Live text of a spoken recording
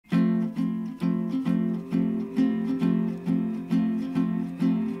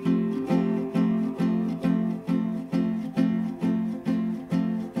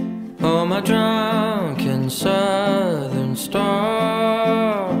my drunken southern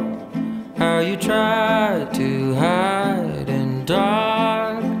star, how you tried to hide in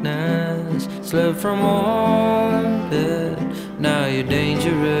darkness, slipped from orbit, now you're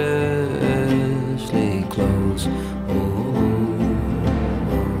dangerously close.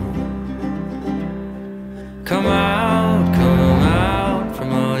 Come out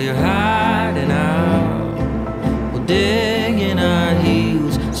from all your hiding out. We'll dig in our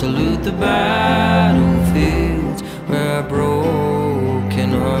heels, salute the battlefields where our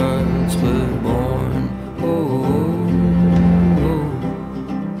broken hearts were born.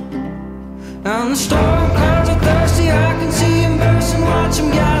 And the storm clouds are thirsty, I can see them burst and watch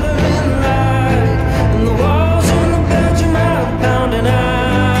them gather in the light. And the walls in the bedroom are pounding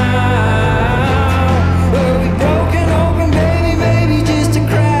out. Were we broken open, baby, maybe just a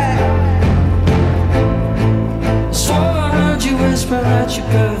crack? So I heard you whisper that you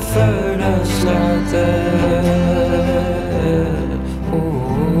preferred us like that.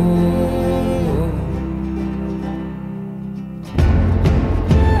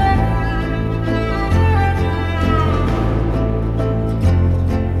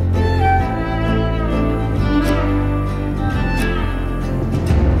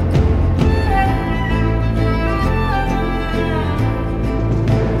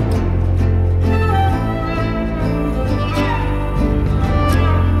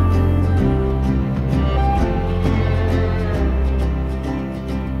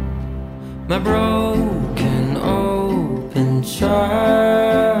 My broken open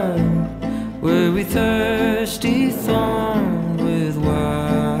child, were we thirsty, thorned with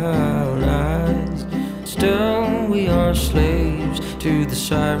wild eyes? Still we are slaves to the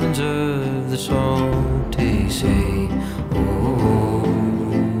sirens of the salty sea.